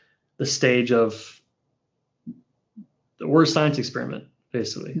stage of, we're a science experiment,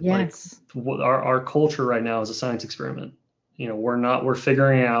 basically. yes, Like, our culture right now is a science experiment. We're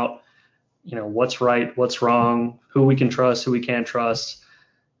figuring out, what's right, what's wrong, who we can trust, who we can't trust.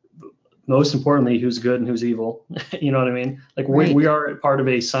 Most importantly, who's good and who's evil. You know what I mean? Like, Right. we are part of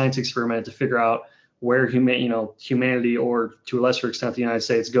a science experiment to figure out where humanity, or to a lesser extent, the United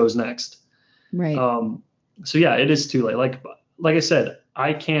States, goes next. right. So yeah, it is too late. Like I said,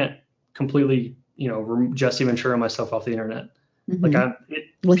 I can't completely, Jesse Ventura myself off the internet. Mhm.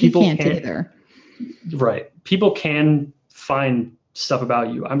 Like, he people can't either. Right. People can find stuff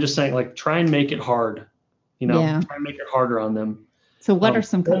about you. I'm just saying, like, try and make it hard. Yeah. Try and make it harder on them. So what are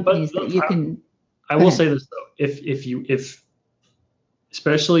some but companies that you can? I Go will ahead. say this though, if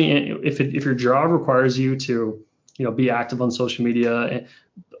especially if your job requires you to, be active on social media, and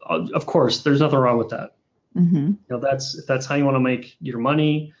of course, there's nothing wrong with that. Mhm. If that's how you want to make your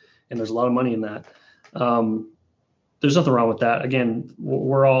money, and there's a lot of money in that. There's nothing wrong with that. Again,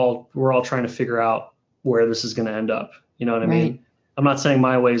 we're all trying to figure out where this is going to end up. You know what I Right. mean? I'm not saying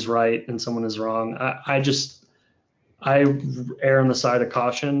my way is right and someone is wrong. I err on the side of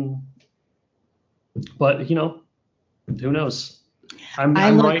caution, but who knows? I'm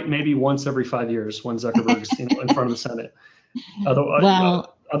right maybe once every 5 years when Zuckerberg's in front of the Senate.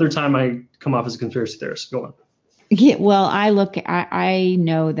 Other time I come off as a conspiracy theorist. Go on. Yeah, well, I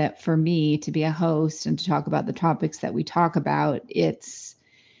know that for me to be a host and to talk about the topics that we talk about,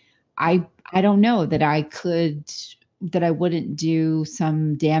 I don't know that I wouldn't do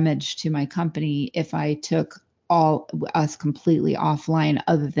some damage to my company if I took us completely offline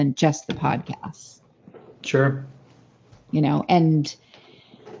other than just the podcast. Sure. And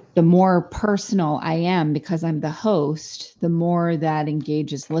the more personal I am because I'm the host, the more that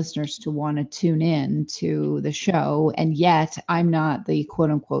engages listeners to want to tune in to the show. And yet I'm not the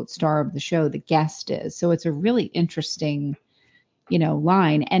quote unquote star of the show, the guest is. So it's a really interesting,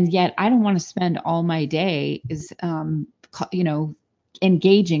 line. And yet I don't want to spend all my day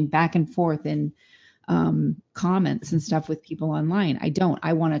engaging back and forth in comments and stuff with people online. I don't.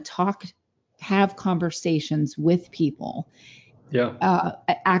 I want to have conversations with people. Yeah.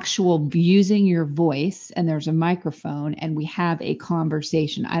 Actual using your voice, and there's a microphone and we have a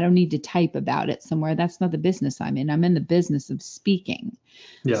conversation. I don't need to type about it somewhere. That's not the business I'm in. I'm in the business of speaking.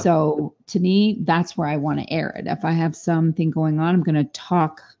 Yeah. So to me, that's where I want to air it. If I have something going on, I'm going to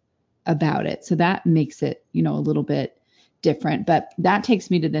talk about it. So that makes it, a little bit different. But that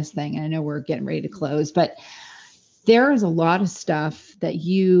takes me to this thing. And I know we're getting ready to close, but there is a lot of stuff that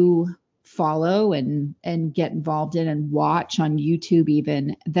you follow and get involved in and watch on YouTube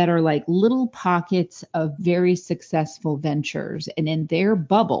even that are like little pockets of very successful ventures. And in their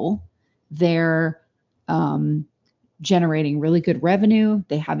bubble, they're generating really good revenue.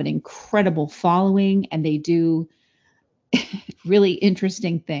 They have an incredible following and they do really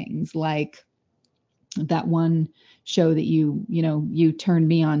interesting things like that one show that you turned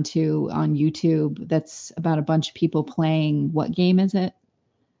me on to on YouTube. That's about a bunch of people playing. What game is it?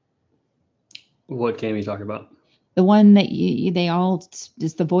 What game are you talking about? The one that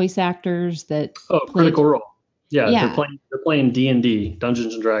is the voice actors that. Oh, Critical Role. Yeah, Yeah. They're playing D&D,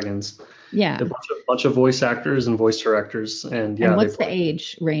 Dungeons and Dragons. Yeah. A bunch of voice actors and voice directors, and yeah. And what's the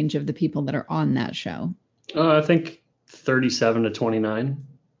age range of the people that are on that show? I think 37 to 29.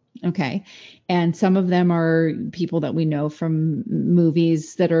 Okay. And some of them are people that we know from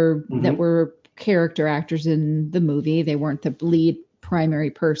movies that were character actors in the movie. They weren't the lead primary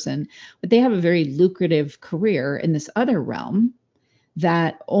person, but they have a very lucrative career in this other realm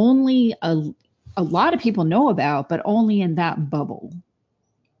that only a lot of people know about, but only in that bubble.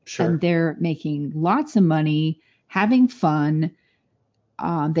 Sure. And they're making lots of money, having fun.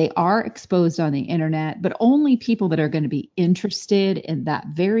 They are exposed on the internet, but only people that are going to be interested in that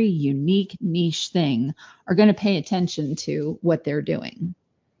very unique niche thing are going to pay attention to what they're doing.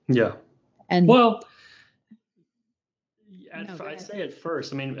 Yeah. And Well, no, go I'd ahead. say at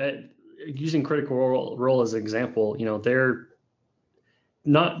first, I mean, using Critical Role as an example, they're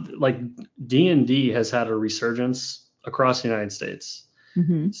not like D&D has had a resurgence across the United States.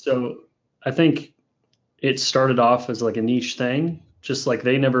 Mhm. So I think it started off as like a niche thing, just like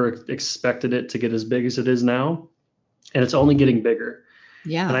they never expected it to get as big as it is now, and it's only getting bigger.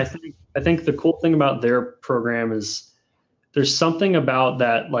 And Yeah. I think the cool thing about their program is there's something about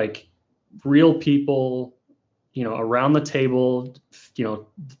that, like real people, around the table,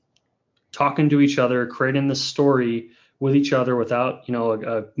 talking to each other, creating this story with each other without,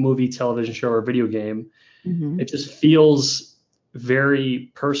 a movie, television show, or video game. Mhm. It just feels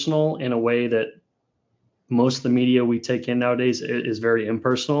very personal in a way that most of the media we take in nowadays is very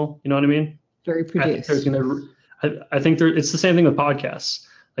impersonal. You know what I mean? Very produced. I think it's the same thing with podcasts.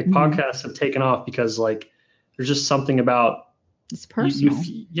 Like Mhm. podcasts have taken off because like there's just something about It's personal.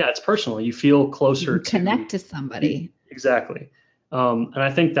 yeah, it's personal. You feel closer You connect to somebody. exactly. And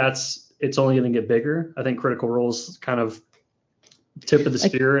I think it's only going to get bigger. I think Critical Role's kind of tip of the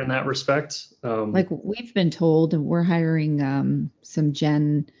Like spear in that respect. like we've been told, and we're hiring some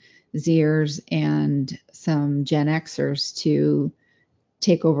Gen Zers and some Gen Xers to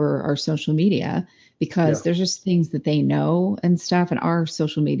take over our social media because Yeah. there's just things that they know and stuff. And our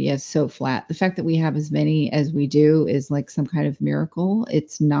social media is so flat. The fact that we have as many as we do is like some kind of miracle.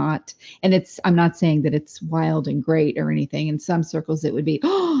 It's not, and I'm not saying that it's wild and great or anything. In some circles, it would be,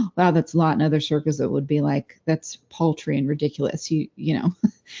 oh, wow, that's a lot. In other circles, it would be like, that's paltry and ridiculous, you know.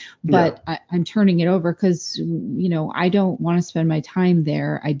 But I'm turning it over because, I don't want to spend my time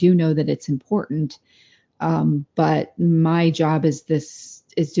there. I do know that it's important. But my job is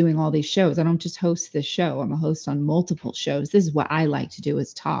doing all these shows. I don't just host this show. I'm a host on multiple shows. This is what I like to do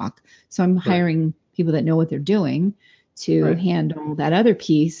is talk. So I'm hiring people that know what they're doing to handle that other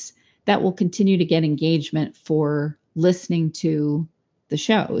piece that will continue to get engagement for listening to the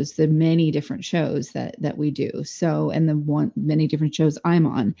shows, the many different shows that we do. So, and the many different shows I'm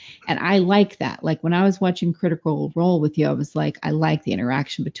on. And I like that. Like when I was watching Critical Role with you, I was like, I like the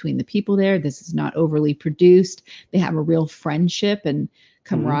interaction between the people there. This is not overly produced. They have a real friendship and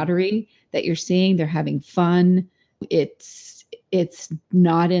camaraderie that you're seeing. They're having fun. It's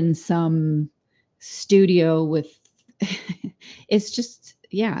not in some studio with, it's just,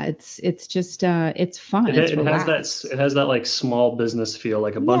 yeah, it's just it's fun. It's relaxed. It has that like small business feel,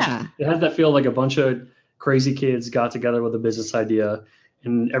 like it has that feel like a bunch of crazy kids got together with a business idea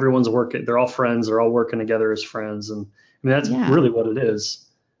and everyone's working, they're all friends, they're all working together as friends. And I mean, that's really what it is.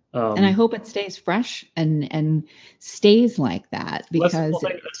 And I hope it stays fresh and stays like that, because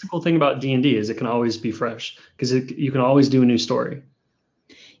that's the cool thing about D&D is it can always be fresh because you can always do a new story.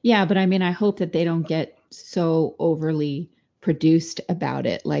 Yeah, but I mean, I hope that they don't get so overly produced about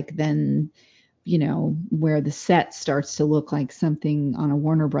it, like then, where the set starts to look like something on a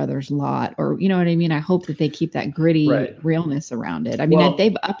Warner Brothers lot, or you know what I mean? I hope that they keep that gritty realness around it. I mean,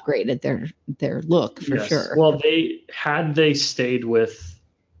 they've upgraded their look for sure. Well, they stayed with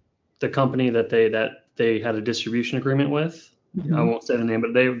the company that they had a distribution agreement with. Mm-hmm. I won't say the name,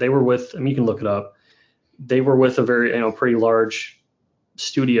 but they were with, I mean, you can look it up. They were with a very, pretty large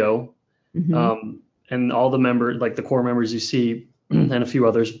studio. Mm-hmm. And all the members, like the core members you see and a few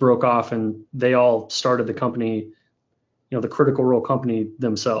others, broke off and they all started the company, the Critical Role company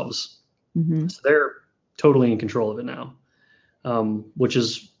themselves. Mm-hmm. So they're totally in control of it now, which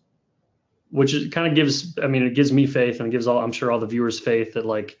kind of gives, I mean, it gives me faith and it gives I'm sure all the viewers faith that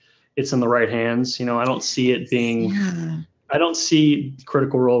like it's in the right hands. I don't see it being, I don't see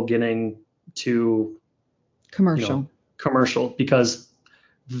Critical Role getting to commercial because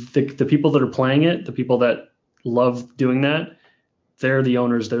the people that are playing it, the people that love doing that, they're the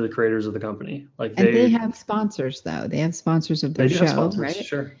owners, they're the creators of the company. Like they have sponsors though. They have sponsors of their show, right?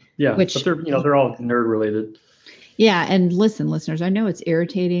 Sure. Yeah. Which, but they're all nerd related. Yeah. And listen, listeners, I know it's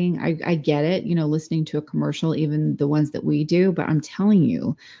irritating. I get it, listening to a commercial, even the ones that we do, but I'm telling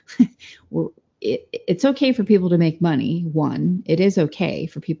you, it's okay for people to make money. One, it is okay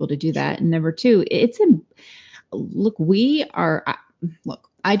for people to do that. And number two,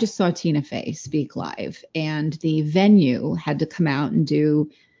 I just saw Tina Fey speak live, and the venue had to come out and do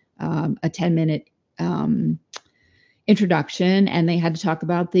a 10-minute introduction, and they had to talk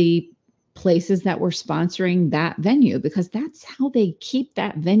about the places that were sponsoring that venue because that's how they keep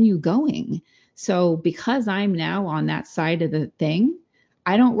that venue going. So because I'm now on that side of the thing,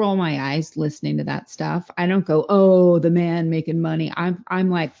 I don't roll my eyes listening to that stuff. I don't go, oh, the man making money. I'm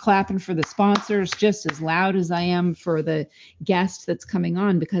like clapping for the sponsors just as loud as I am for the guest that's coming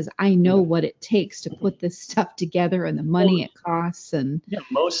on, because I know what it takes to put this stuff together and the money it costs. And yeah,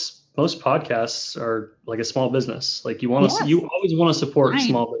 most podcasts are like a small business. Like you always want to support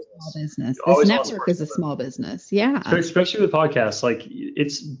small business. This network is a small business. Yeah. Especially with podcasts, like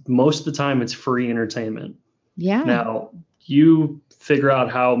it's most of the time it's free entertainment. Yeah. Now you figure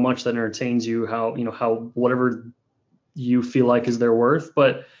out how much that entertains you, how whatever you feel like is their worth.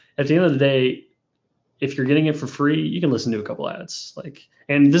 But at the end of the day, if you're getting it for free, you can listen to a couple ads. Like,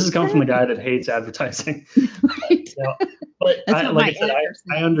 and this is coming from the guy that hates advertising. Right. But I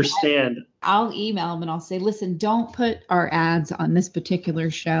understand. I'll email him and I'll say, listen, don't put our ads on this particular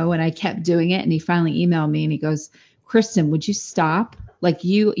show. And I kept doing it. And he finally emailed me and he goes, Kristen, would you stop? Like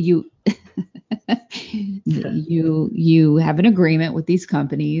you have an agreement with these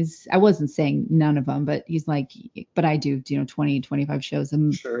companies. I wasn't saying none of them, but he's like, but I do, 20, 25 shows.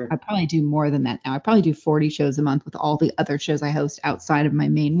 Sure. I probably do more than that now. I probably do 40 shows a month with all the other shows I host outside of my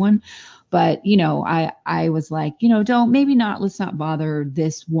main one. But, I was like, let's not bother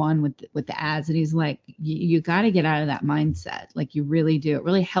this one with the ads. And he's like, you got to get out of that mindset. Like you really do. It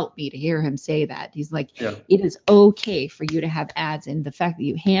really helped me to hear him say that. He's like, It is okay for you to have ads. And the fact that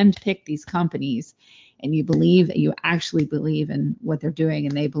you handpick these companies and you actually believe in what they're doing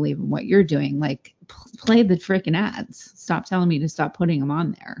and they believe in what you're doing, like play the freaking ads. Stop telling me to stop putting them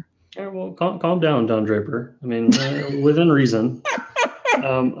on there. All right, well, calm down, Don Draper. I mean, within reason.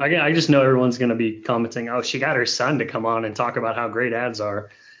 I just know everyone's going to be commenting, oh, she got her son to come on and talk about how great ads are.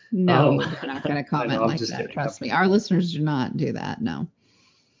 No, they're not going to comment like that. Kidding. Trust me. Our listeners do not do that. No,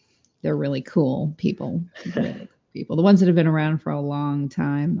 they're really cool people. The ones that have been around for a long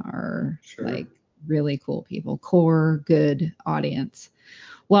time are like really cool people, core, good audience.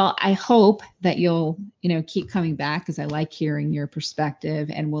 Well, I hope that you'll, keep coming back because I like hearing your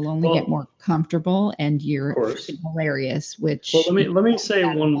perspective, and we'll only get more comfortable. And you're hilarious. Which let me say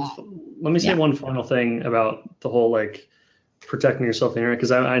one final thing about the whole like protecting yourself on the internet,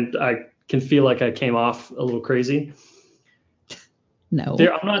 because I can feel like I came off a little crazy. No,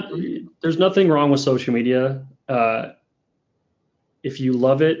 I'm not. There's nothing wrong with social media. If you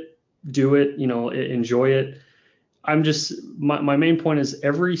love it, do it. Enjoy it. I'm just, my main point is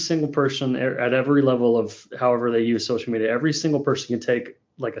every single person at every level of however they use social media, every single person can take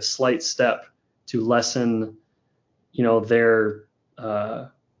like a slight step to lessen, their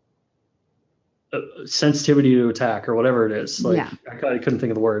sensitivity to attack or whatever it is. Like, I couldn't think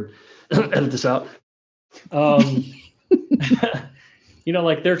of the word. Edit this out. Like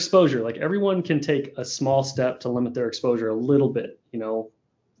their exposure, like everyone can take a small step to limit their exposure a little bit,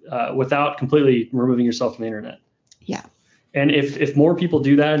 without completely removing yourself from the internet. Yeah. And if more people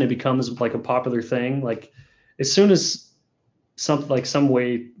do that and it becomes like a popular thing, like as soon as some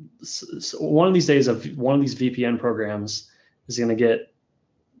way, one of these days of one of these VPN programs is going to get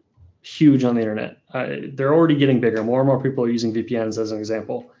huge on the internet. They're already getting bigger. More and more people are using VPNs as an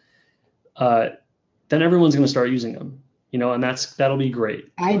example. Then everyone's going to start using them, and that'll be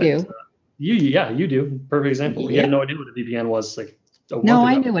great. I do. You do. Perfect example. You had no idea what a VPN was like. No,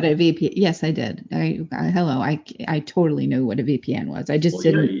 I knew what a VPN. Yes, I did. I totally knew what a VPN was. I just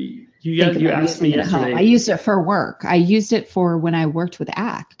didn't. You asked me yesterday. I used it for work. I used it for when I worked with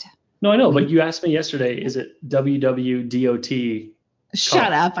ACT. No, I know, but you asked me yesterday. Is it WWDOT?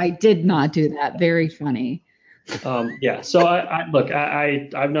 Shut up! I did not do that. Very funny. Yeah. So I look. I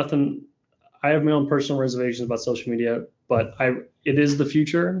have nothing. I have my own personal reservations about social media, but it is the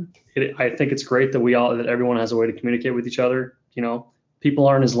future. I think it's great that everyone has a way to communicate with each other. People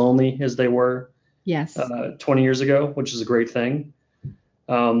aren't as lonely as they were 20 years ago, which is a great thing.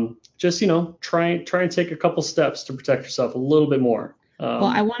 Just, try and take a couple steps to protect yourself a little bit more. Well,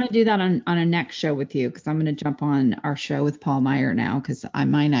 I want to do that on a next show with you, because I'm going to jump on our show with Paul Meyer now, because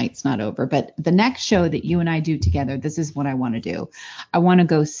my night's not over. But the next show that you and I do together, this is what I want to do. I want to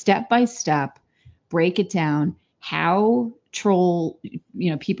go step by step, break it down, how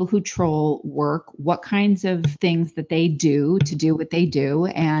people who troll work, what kinds of things that they do to do what they do,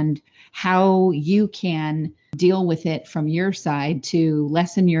 and how you can deal with it from your side to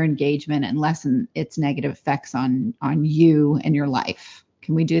lessen your engagement and lessen its negative effects on you and your life.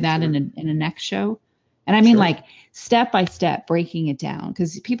 Can we do that in a next show? And I mean, like step by step, breaking it down,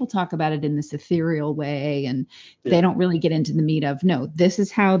 because people talk about it in this ethereal way, and they don't really get into the meat of, no, this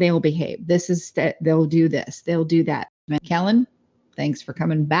is how they'll behave. This is that they'll do this, they'll do that. Kellen, thanks for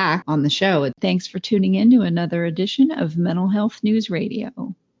coming back on the show. And thanks for tuning in to another edition of Mental Health News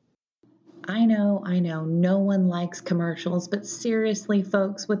Radio. I know, no one likes commercials, but seriously,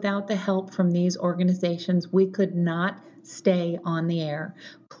 folks, without the help from these organizations, we could not stay on the air.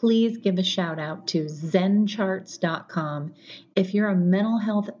 Please give a shout out to zencharts.com. If you're a mental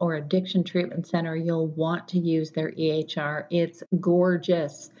health or addiction treatment center, you'll want to use their EHR. It's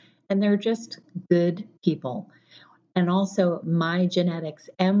gorgeous, and they're just good people. And also MyGenetics,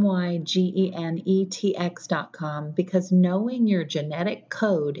 MyGenetx.com, because knowing your genetic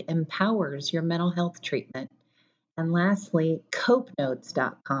code empowers your mental health treatment. And lastly,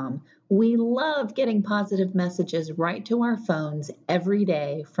 CopeNotes.com. We love getting positive messages right to our phones every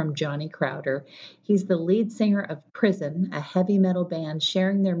day from Johnny Crowder. He's the lead singer of Prison, a heavy metal band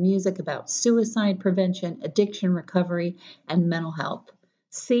sharing their music about suicide prevention, addiction recovery, and mental health.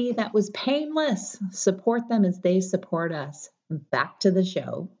 See, that was painless. Support them as they support us. Back to the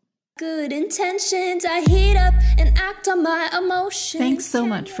show. Good intentions, I heat up and act on my emotions. Thanks so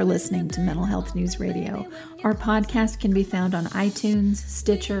much for listening to Mental Health News Radio. Our podcast can be found on iTunes,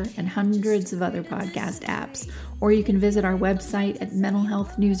 Stitcher, and hundreds of other podcast apps, or you can visit our website at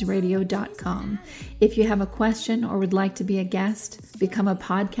mentalhealthnewsradio.com. If you have a question or would like to be a guest, become a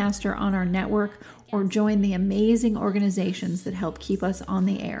podcaster on our network, or join the amazing organizations that help keep us on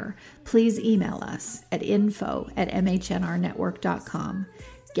the air, please email us at info@mhnrnetwork.com.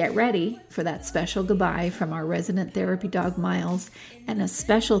 Get ready for that special goodbye from our resident therapy dog, Miles, and a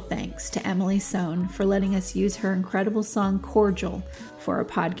special thanks to Emily Sohn for letting us use her incredible song, Cordial, for our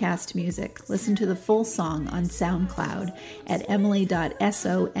podcast music. Listen to the full song on SoundCloud at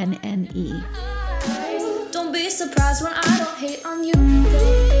emily.sonne. Don't be surprised when I don't hate on you,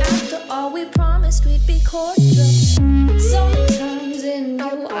 though. After all, we promised we'd be cordial. Sometimes in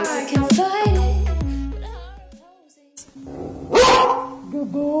you I can fight it. Good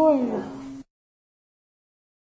boy.